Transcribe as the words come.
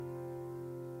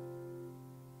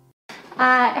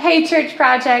Hey Church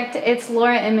Project, it's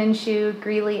Laura Immenshue,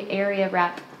 Greeley area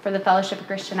rep for the Fellowship of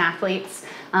Christian Athletes,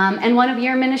 and one of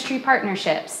your ministry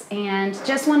partnerships. And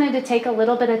just wanted to take a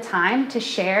little bit of time to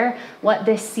share what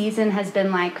this season has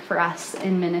been like for us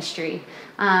in ministry.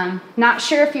 Not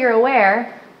sure if you're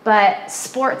aware, but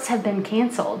sports have been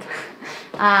canceled.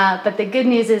 But the good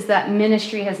news is that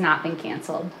ministry has not been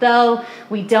canceled. Though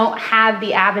we don't have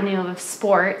the avenue of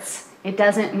sports, it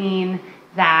doesn't mean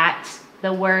that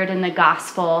the word and the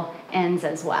gospel ends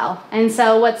as well. And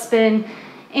so what's been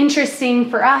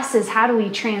interesting for us is how do we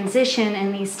transition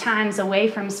in these times away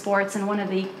from sports? And one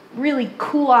of the really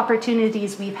cool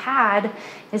opportunities we've had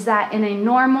is that in a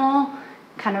normal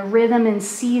kind of rhythm and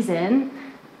season,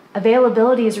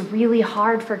 availability is really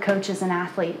hard for coaches and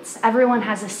athletes. Everyone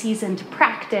has a season to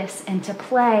practice and to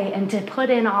play and to put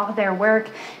in all their work,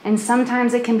 and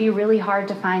sometimes it can be really hard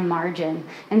to find margin.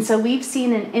 And so we've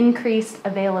seen an increased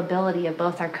availability of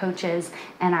both our coaches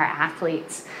and our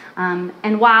athletes.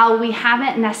 And while we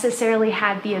haven't necessarily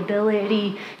had the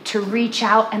ability to reach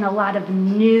out in a lot of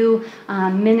new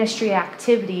ministry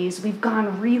activities, we've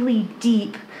gone really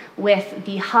deep with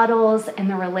the huddles and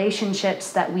the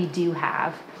relationships that we do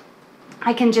have.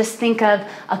 I can just think of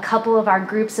a couple of our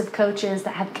groups of coaches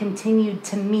that have continued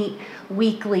to meet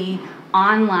weekly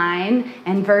online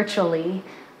and virtually,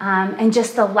 and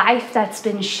just the life that's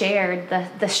been shared,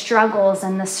 the struggles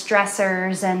and the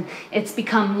stressors, and it's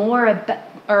become more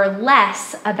or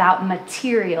less about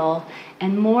material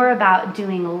and more about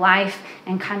doing life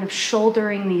and kind of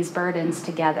shouldering these burdens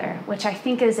together, which I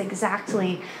think is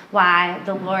exactly why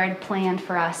the Lord planned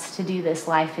for us to do this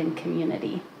life in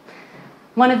community.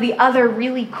 One of the other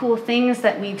really cool things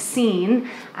that we've seen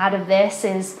out of this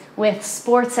is with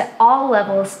sports at all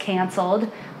levels canceled,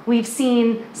 we've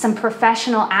seen some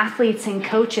professional athletes and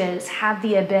coaches have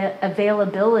the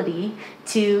availability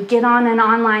to get on an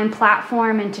online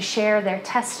platform and to share their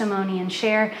testimony and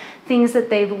share things that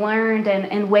they've learned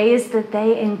and ways that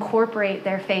they incorporate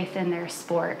their faith in their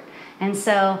sport. And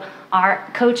so our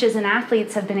coaches and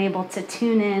athletes have been able to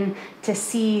tune in to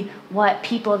see what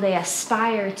people they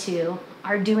aspire to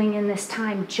are doing in this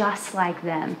time just like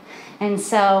them. And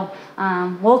so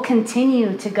we'll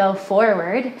continue to go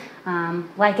forward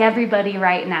like everybody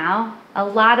right now. A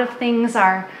lot of things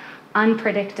are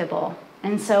unpredictable.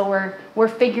 And so we're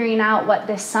figuring out what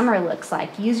this summer looks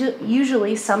like.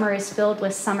 Usually summer is filled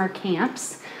with summer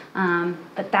camps,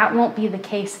 but that won't be the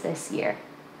case this year.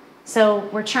 So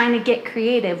we're trying to get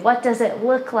creative. What does it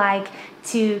look like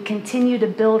to continue to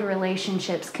build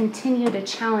relationships, continue to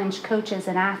challenge coaches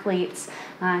and athletes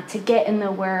to get in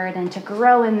the Word and to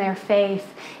grow in their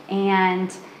faith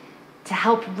and to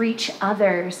help reach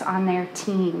others on their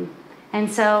team?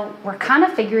 And so we're kind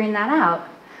of figuring that out.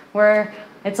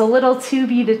 It's a little to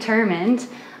be determined,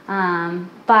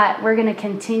 but we're going to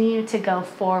continue to go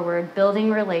forward,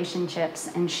 building relationships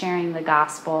and sharing the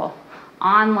gospel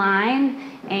online,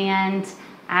 and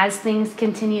as things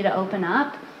continue to open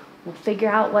up, we'll figure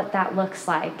out what that looks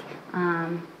like.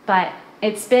 But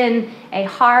it's been a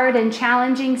hard and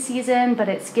challenging season, but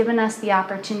it's given us the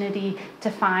opportunity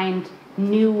to find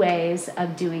new ways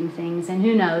of doing things, and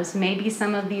who knows, maybe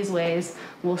some of these ways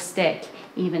will stick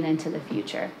even into the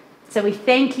future. So we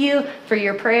thank you for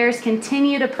your prayers.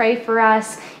 Continue to pray for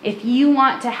us. If you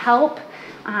want to help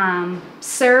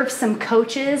serve some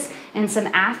coaches and some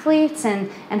athletes and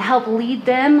help lead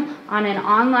them on an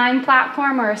online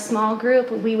platform or a small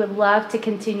group, we would love to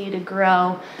continue to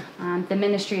grow the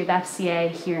ministry of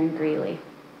FCA here in Greeley.